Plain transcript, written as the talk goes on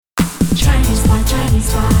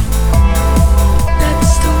Chinese pot.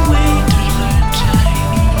 That's the way to learn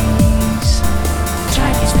Chinese.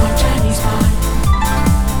 Chinese pot, Chinese pot.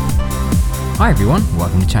 Hi everyone,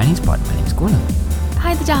 welcome to Chinese Pod. My name's Gordon.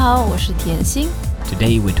 Hi, 大家好，我是甜心。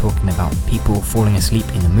 Today we're talking about people falling asleep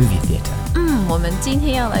in the movie theater. 我们今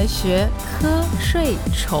天要来学瞌睡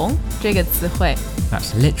虫这个词汇。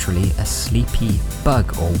 That's literally a sleepy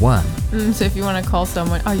bug or worm. So if you want to call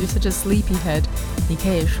someone, oh, you're such a sleepyhead, 你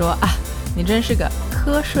可以说啊，你真是个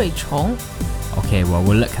瞌睡虫。 Okay, well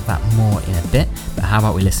we'll look at that more in a bit, but how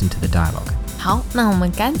about we listen to the dialogue? 好，那我们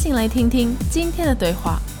赶紧来听听今天的对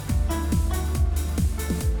话。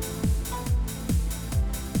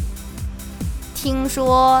听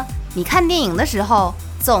说你看电影的时候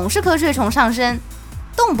总是瞌睡虫上身，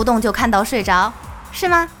动不动就看到睡着，是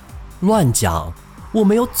吗？乱讲，我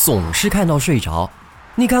没有总是看到睡着。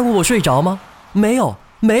你看过我睡着吗？没有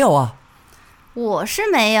啊。我是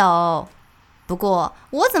没有，不过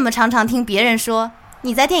我怎么常常听别人说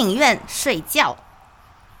你在电影院睡觉？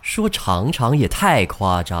说常常也太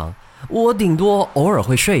夸张，我顶多偶尔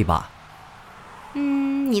会睡吧。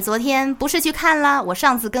你昨天不是去看了我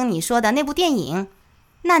上次跟你说的那部电影？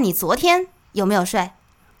那你昨天有没有睡？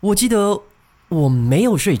我记得我没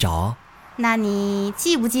有睡着。那你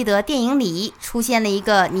记不记得电影里出现了一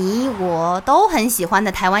个你我都很喜欢的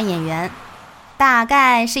台湾演员？大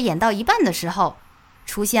概是演到一半的时候，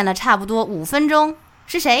出现了差不多5分钟，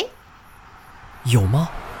是谁？有吗？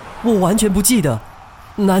我完全不记得。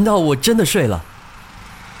难道我真的睡了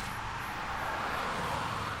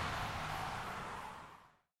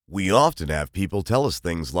？We often have people tell us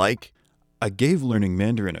things like, I gave learning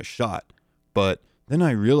Mandarin a shot, but then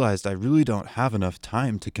I realized I really don't have enough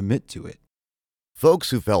time to commit to it.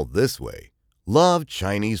 folks who felt this way love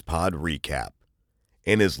Chinese Pod Recap.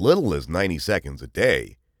 In as little as 90 seconds a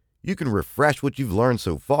day, you can refresh what you've learned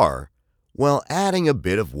so far while adding a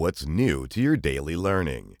bit of what's new to your daily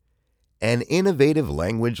learning. An innovative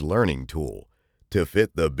language learning tool to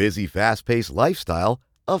fit the busy, fast-paced lifestyle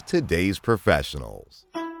of today's professionals.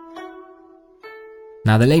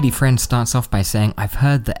 Now the lady friend starts off by saying, I've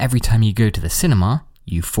heard that every time you go to the cinema,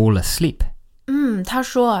 you fall asleep. 他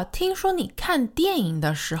说听说你看电影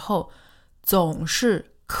的时候总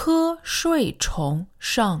是瞌睡虫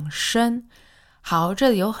上身。好，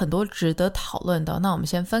这里有很多值得讨论的，那我们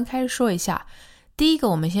先分开说一下。第一个，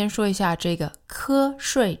我们先说一下这个瞌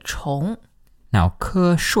睡虫。Now,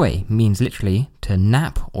 瞌睡 means literally to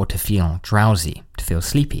nap or to feel drowsy, to feel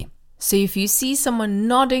sleepy. So if you see someone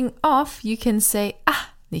nodding off, you can say,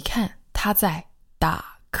 啊，你看他在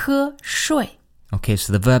打瞌睡。Okay,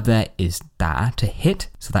 so the verb there is 打 to hit,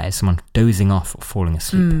 so that is someone dozing off or falling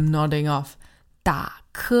asleep. Nodding off. 打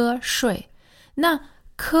瞌睡。那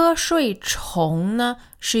瞌睡虫呢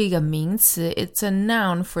是一个名词 It's a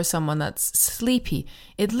noun for someone that's sleepy.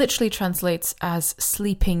 It literally translates as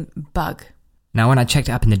sleeping bug. Now, when I checked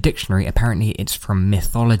it up in the dictionary, apparently it's from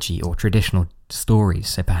mythology or traditional stories,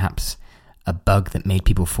 so perhaps a bug that made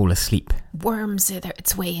people fall asleep. Worms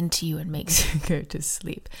its way into you and makes you go to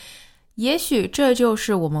sleep. 也许这就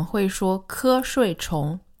是我们会说瞌睡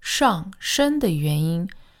虫上身的原因。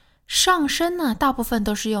上身呢，大部分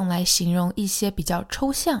都是用来形容一些比较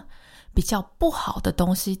抽象、比较不好的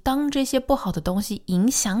东西。当这些不好的东西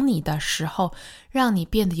影响你的时候，让你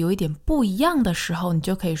变得有一点不一样的时候，你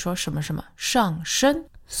就可以说什么什么上身。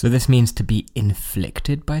So this means to be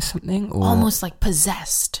inflicted by something? Or... Almost like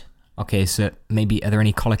possessed. Okay, so maybe are there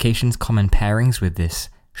any collocations, common pairings with this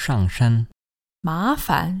上身? 麻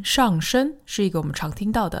烦上身是一个我们常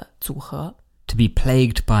听到的组合。To be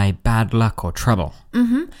plagued by bad luck or trouble.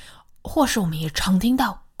 或是我们也常听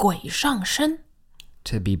到鬼上身。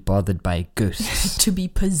To be bothered by ghosts. To be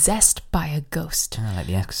possessed by a ghost. Like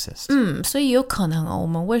The Exorcist. 所以有可能我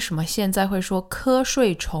们为什么现在会说瞌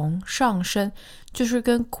睡虫上身，就是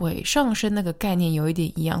跟鬼上身那个概念有一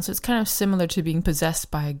点一样。So it's kind of similar to being possessed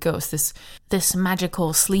by a ghost. This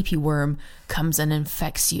magical sleepy worm comes and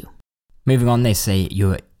infects you. Moving on, they say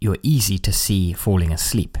you're easy to see falling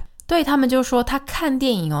asleep. 对，他们就说他看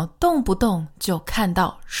电影动不动就看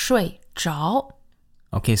到睡着。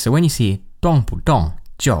Okay, so when you see 动不动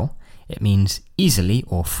就 it means easily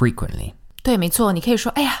or frequently. 对，没错，你可以说，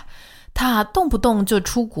哎呀，他动不动就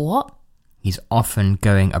出国。He's often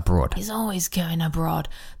going abroad. He's always going abroad.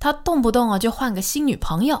 他动不动就换个新女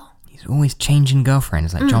朋友。He's always changing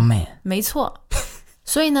girlfriends like John Mayer. 没错。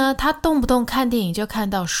所以呢，他动不动看电影就看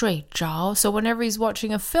到睡着。So whenever he's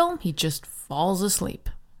watching a film, he just falls asleep.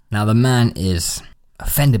 Now the man is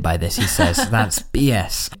offended by this. He says, that's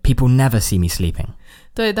BS. People never see me sleeping.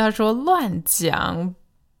 对，他说乱讲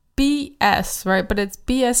BS, right? But it's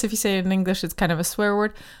BS if you say it in English, it's kind of a swear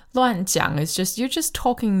word. 乱讲 is just, you're just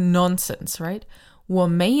talking nonsense, right? 我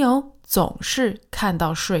没有总是看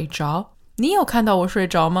到睡着。你有看到我睡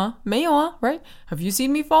着吗？没有啊 right? Have you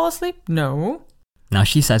seen me fall asleep? No. Now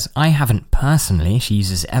she says, I haven't personally. She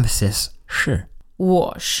uses emphasis 是。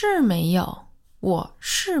我是没有，我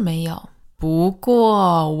是没有。不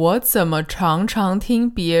过我怎么常常听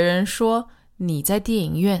别人说你在电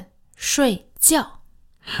影院睡觉？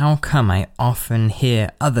 How come I often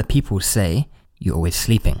hear other people say you're always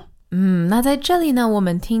sleeping? 那在这里呢，我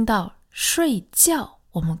们听到睡觉，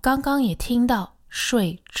我们刚刚也听到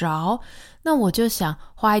睡着，那我就想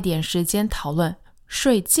花一点时间讨论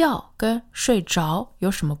睡觉跟睡着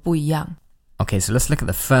有什么不一样。 Okay, so let's look at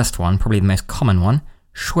the first one, probably the most common one.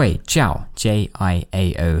 睡觉,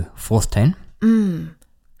 J-I-A-O, fourth tone.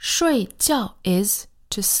 睡觉 is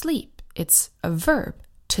to sleep. It's a verb,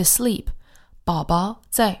 to sleep. 宝宝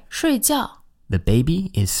在睡觉。 The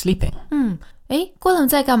baby is sleeping. Gwilym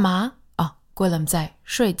在干嘛？Gwilym 在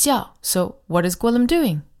睡觉。So what is Gwilym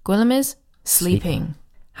doing? Gwilym is sleeping.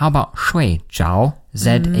 How about 睡着,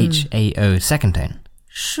 Z-H-A-O, second tone?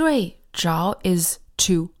 睡着 is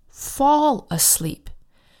to fall asleep.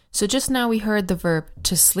 So just now we heard the verb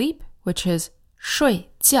to sleep, which is 睡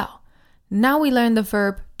觉. Now we learn the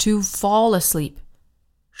verb to fall asleep.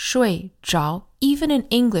 睡着. Even in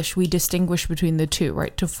English, we distinguish between the two,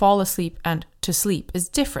 right? To fall asleep and to sleep is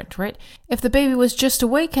different, right? If the baby was just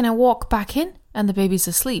awake and I walk back in and the baby's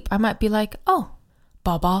asleep, I might be like, oh,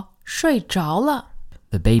 宝宝睡着了.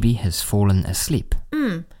 The baby has fallen asleep.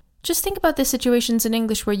 Just think about the situations in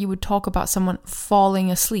English where you would talk about someone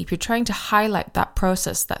falling asleep. You're trying to highlight that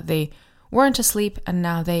process that they weren't asleep and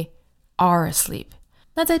now they are asleep.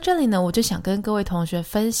 那在这里呢，我就想跟各位同学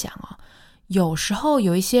分享有时候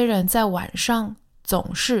有一些人在晚上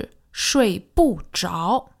总是睡不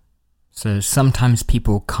着。 So sometimes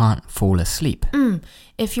people can't fall asleep.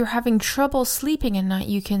 If you're having trouble sleeping at night,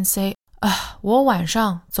 you can say, 我晚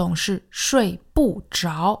上总是睡不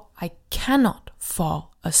着。 I cannot fall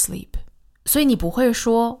asleep. 所以你不会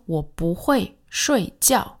说我不会睡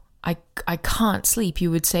觉。 I can't sleep.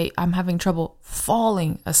 You would say, I'm having trouble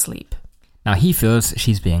falling asleep. Now he feels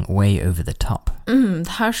she's being way over the top.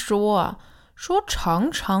 他说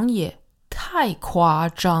常常也太夸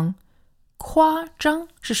张。夸张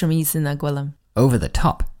是什么意思呢 Gwilym? Over the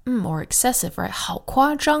top. Or excessive, right? 好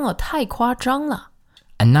夸张太夸张了。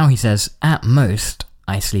 And now he says, at most,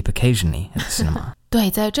 I sleep occasionally at the cinema.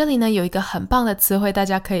 对，在这里呢有一个很棒的词汇大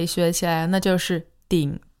家可以学起来，那就是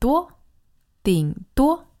顶多。顶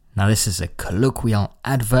多。 Now this is a colloquial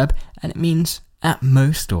adverb and it means at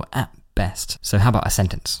most or at best. So how about a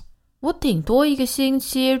sentence? 我顶多一个星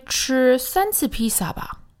期吃3次披萨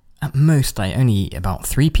吧。 At most, I only eat about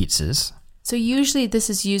 3 pizzas. So usually this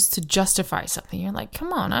is used to justify something. You're like,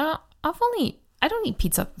 come on, I don't eat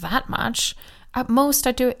pizza that much. At most,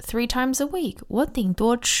 I do it 3 times a week. 我顶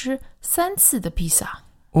多吃3次的披萨。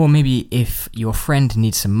 Or maybe if your friend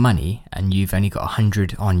needs some money and you've only got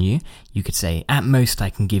 100 on you, you could say, at most, I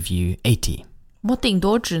can give you 80. 我顶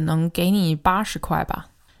多只能给你80块吧。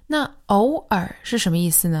那偶尔是什么意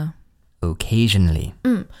思呢？ Occasionally.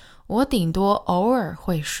 我顶多偶尔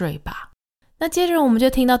会睡吧。那接着我们就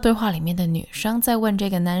听到对话里面的女生在问这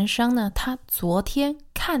个男生呢，他昨天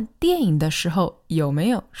看电影的时候有没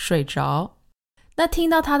有睡着？那听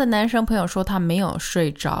到他的男生朋友说他没有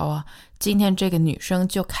睡着今天这个女生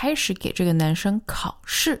就开始给这个男生考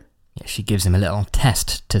试。 Yeah, she gives him a little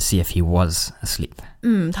test to see if he was asleep.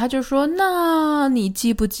 他就说，那你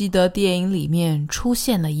记不记得电影里面出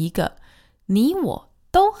现了一个你我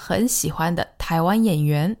都很喜欢的台湾演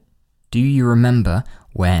员？ Do you remember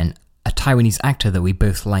when a Taiwanese actor that we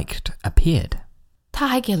both liked appeared? 他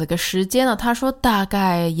还给了个时间他说大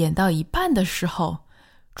概演到一半的时候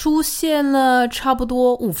出现了差不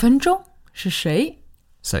多5分钟。是谁？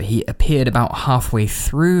 So he appeared about halfway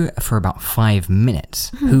through for about 5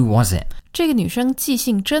 minutes. Who was it? 这个女生记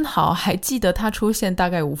性真好，还记得他出现大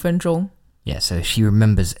概5分钟。 Yeah, so she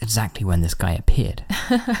remembers exactly when this guy appeared.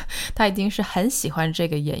 他已经是很喜欢这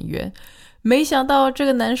个演员。没想到这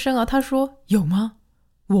个男生他说，有吗？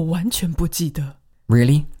我完全不记得。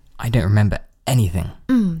 Really? I don't remember anything.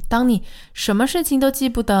 当你什么事情都记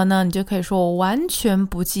不得呢，你就可以说我完全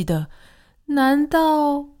不记得。难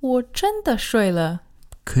道我真的睡了？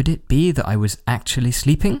 Could it be that I was actually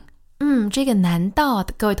sleeping? 这个难道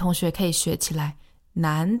各位同学可以学起来。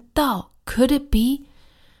难道 Could it be?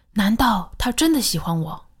 难道他真的喜欢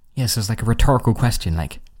我？ Yes, it's like a rhetorical question,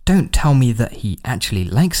 like, don't tell me that he actually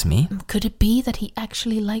likes me. Could it be that he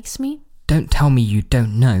actually likes me? Don't tell me you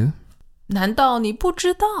don't know. 难道你不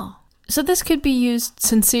知道？ So this could be used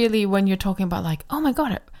sincerely when you're talking about like, oh my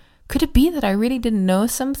god, could it be that I really didn't know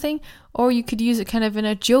something? Or you could use it kind of in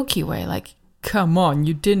a jokey way, like, come on,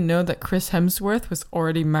 you didn't know that Chris Hemsworth was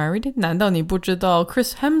already married? 难道你不知道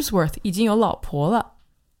Chris Hemsworth 已经有老婆了？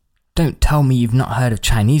 Don't tell me you've not heard of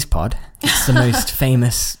Chinese Pod. It's the most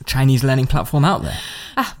famous Chinese learning platform out there.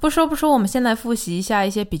 啊，不说，我们先来复习一下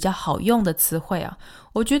一些比较好用的词汇啊。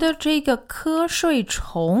我觉得这个瞌睡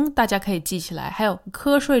虫大家可以记起来，还有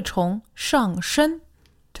瞌睡虫上身。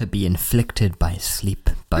To be inflicted by sleep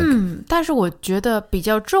bug. 但是我觉得比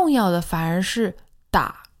较重要的反而是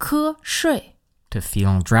打瞌睡。To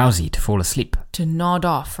feel drowsy, to fall asleep. To nod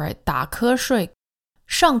off, right? 打瞌睡。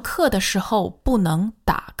上课的时候不能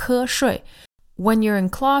打瞌睡。When you're in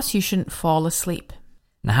class, you shouldn't fall asleep.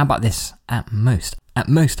 Now how about this? At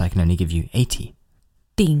most I can only give you 80.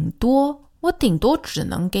 我顶多只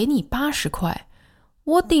能给你80块。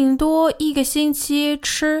我顶多一个星期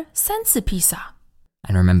吃3次披萨。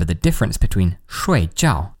And remember the difference between 睡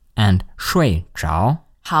觉 and 睡着。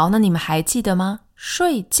好，那你们还记得吗？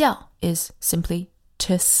睡觉 is simply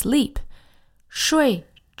to sleep. 睡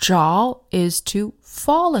着 is to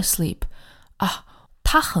fall asleep. 啊，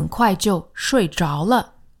他很快就睡着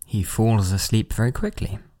了。He falls asleep very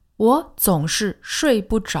quickly. 我总是睡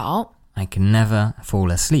不着。I can never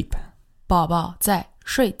fall asleep. 宝宝在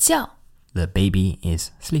睡觉。The baby is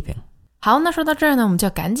sleeping. 好，那说到这儿呢，我们就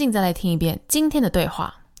赶紧再来听一遍今天的对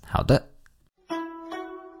话。好的。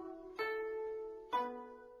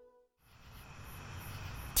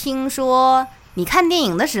听说你看电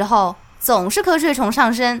影的时候总是瞌睡虫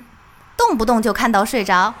上身，动不动就看到睡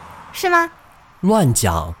着，是吗？乱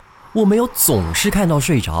讲，我没有总是看到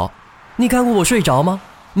睡着。你看过我睡着吗？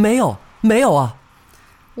没有啊。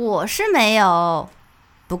我是没有，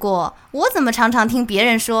不过我怎么常常听别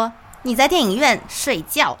人说你在电影院睡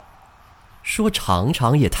觉？说常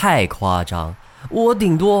常也太夸张，我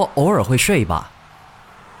顶多偶尔会睡吧。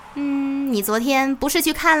你昨天不是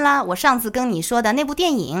去看了我上次跟你说的那部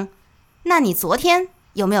电影？那你昨天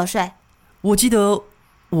有没有睡？我记得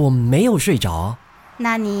我没有睡着。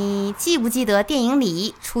那你记不记得电影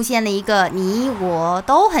里出现了一个你我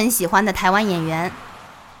都很喜欢的台湾演员？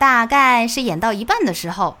大概是演到一半的时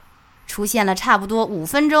候，出现了差不多5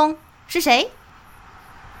分钟，是谁？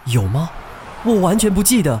有吗？我完全不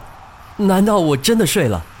记得。难道我真的睡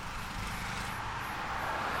了？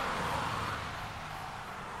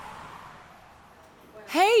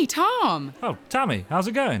 Hey, Tom! Oh, Tammy, how's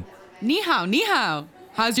it going? Ni hao, ni hao.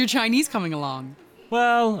 How's your Chinese coming along?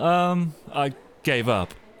 Well, I gave up.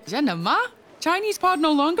 真的吗? Chinese pod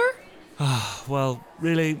no longer? Well,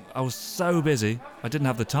 really, I was so busy, I didn't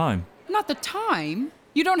have the time. Not the time.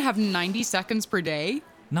 You don't have 90 seconds per day?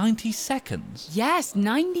 90 seconds? Yes,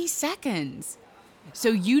 90 seconds. So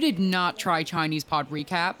you did not try Chinese Pod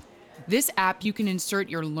Recap? This app, you can insert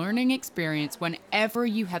your learning experience whenever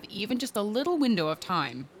you have even just a little window of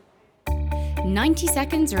time. 90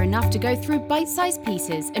 seconds are enough to go through bite-sized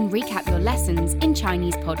pieces and recap your lessons in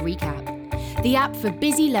Chinese Pod Recap, the app for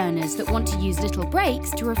busy learners that want to use little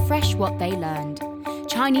breaks to refresh what they learned.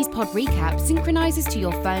 Chinese Pod Recap synchronizes to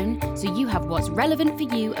your phone so you have what's relevant for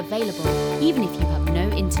you available, even if you have no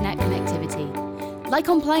internet connectivity, like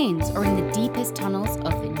on planes or in the deepest tunnels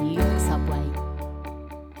of the New York subway.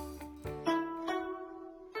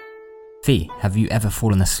 Fee, have you ever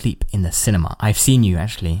fallen asleep in the cinema? I've seen you,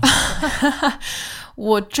 actually.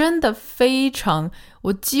 我真的非常，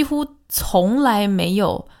我几乎从来没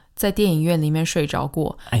有在电影院里面睡着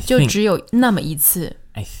过，就只有那么一次。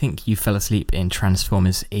I think you fell asleep in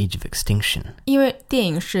Transformers Age of Extinction. 因为电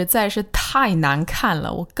影实在是太难看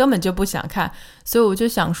了，我根本就不想看，所以我就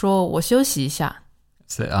想说我休息一下。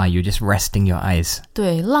So you're just resting your eyes.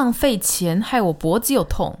 对，浪费钱，害我脖子又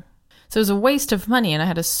痛。So it was a waste of money and I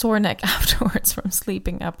had a sore neck afterwards from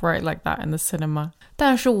sleeping upright like that in the cinema.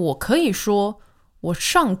 但是我可以说，我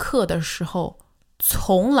上课的时候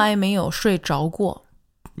从来没有睡着过。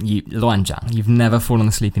乱讲, you've never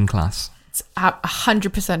fallen asleep in class. It's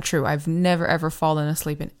 100% true. I've never ever fallen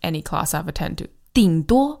asleep in any class I've attended to. 顶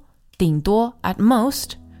多 at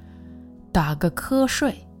most 打个瞌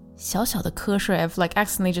睡。小小的瞌睡 I've like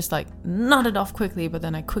accidentally just like nodded off quickly, but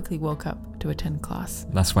then I quickly woke up to attend class.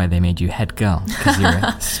 That's why they made you head girl, because you're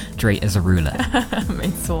straight as a ruler.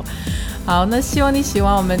 没错。好，那希望你喜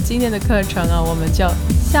欢我们今天的课程啊，我们就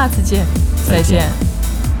下次见，再见。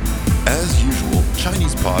As usual,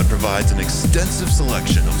 Chinese Pod provides an extensive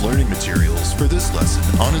selection of learning materials for this lesson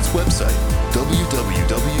on its website,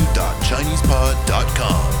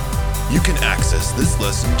 www.chinesepod.com. You can access this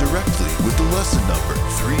lesson directly with the lesson number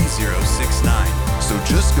 3069. So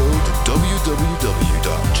just go to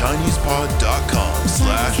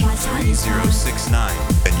www.chinesepod.com/3069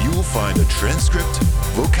 and you will find a transcript,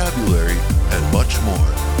 vocabulary, and much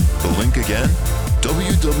more. The link again,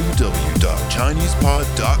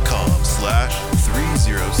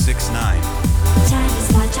 www.chinesepod.com/3069.